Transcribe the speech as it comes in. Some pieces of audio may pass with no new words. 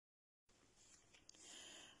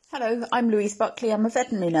Hello, I'm Louise Buckley. I'm a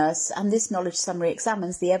veterinary nurse, and this knowledge summary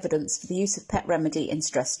examines the evidence for the use of Pet Remedy in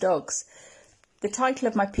stressed dogs. The title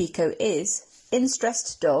of my PICO is In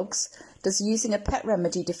Stressed Dogs, Does Using a Pet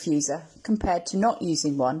Remedy Diffuser compared to not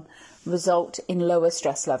using one result in lower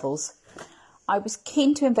stress levels? I was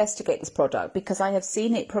keen to investigate this product because I have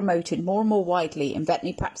seen it promoted more and more widely in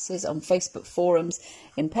veterinary practices, on Facebook forums,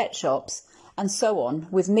 in pet shops, and so on,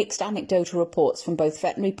 with mixed anecdotal reports from both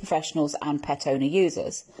veterinary professionals and pet owner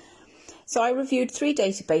users. So I reviewed 3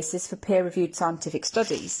 databases for peer-reviewed scientific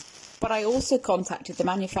studies, but I also contacted the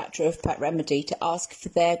manufacturer of Pet Remedy to ask for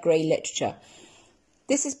their grey literature.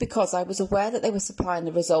 This is because I was aware that they were supplying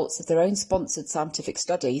the results of their own sponsored scientific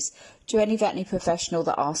studies to any veterinary professional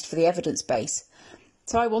that asked for the evidence base.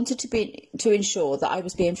 So I wanted to ensure that I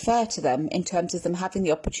was being fair to them in terms of them having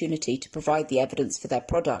the opportunity to provide the evidence for their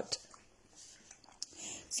product.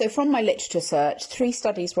 So from my literature search, 3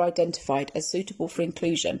 studies were identified as suitable for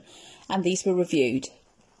inclusion, and these were reviewed.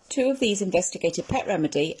 2 of these investigated Pet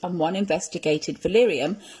Remedy and 1 investigated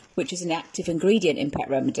valerium, which is an active ingredient in Pet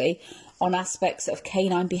Remedy, on aspects of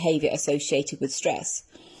canine behaviour associated with stress.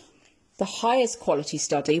 The highest quality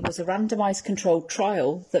study was a randomised controlled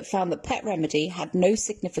trial that found that Pet Remedy had no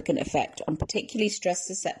significant effect on particularly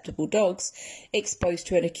stress-susceptible dogs exposed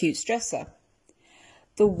to an acute stressor.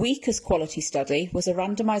 The weakest quality study was a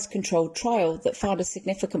randomised controlled trial that found a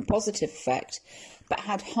significant positive effect, but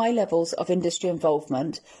had high levels of industry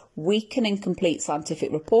involvement, weak and incomplete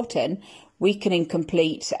scientific reporting, weak and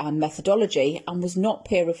incomplete methodology, and was not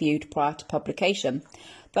peer-reviewed prior to publication.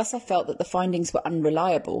 Thus, I felt that the findings were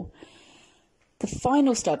unreliable. The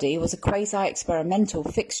final study was a quasi-experimental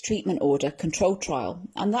fixed treatment order controlled trial,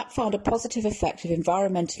 and that found a positive effect of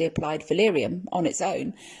environmentally applied valerium on its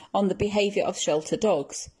own on the behaviour of shelter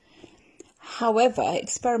dogs. However,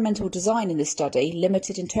 experimental design in this study,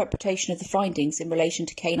 limited interpretation of the findings in relation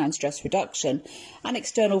to canine stress reduction, and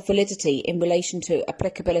external validity in relation to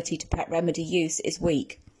applicability to Pet Remedy use is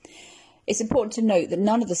weak. It's important to note that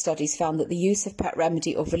none of the studies found that the use of Pet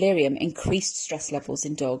Remedy or valerium increased stress levels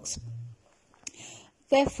in dogs.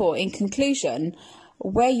 Therefore, in conclusion,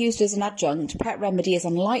 where used as an adjunct, Pet Remedy is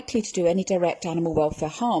unlikely to do any direct animal welfare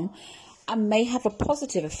harm and may have a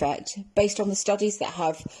positive effect based on the studies that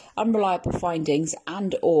have unreliable findings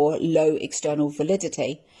and or low external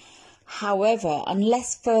validity. However,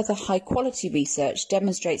 unless further high-quality research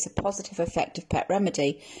demonstrates a positive effect of Pet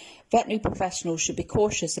Remedy, veterinary professionals should be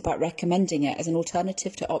cautious about recommending it as an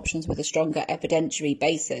alternative to options with a stronger evidentiary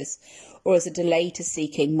basis or as a delay to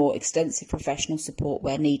seeking more extensive professional support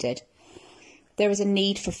where needed. There is a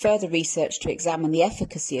need for further research to examine the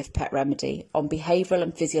efficacy of Pet Remedy on behavioural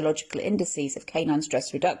and physiological indices of canine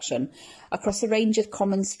stress reduction across a range of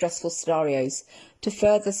common stressful scenarios to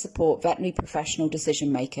further support veterinary professional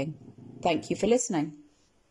decision making. Thank you for listening.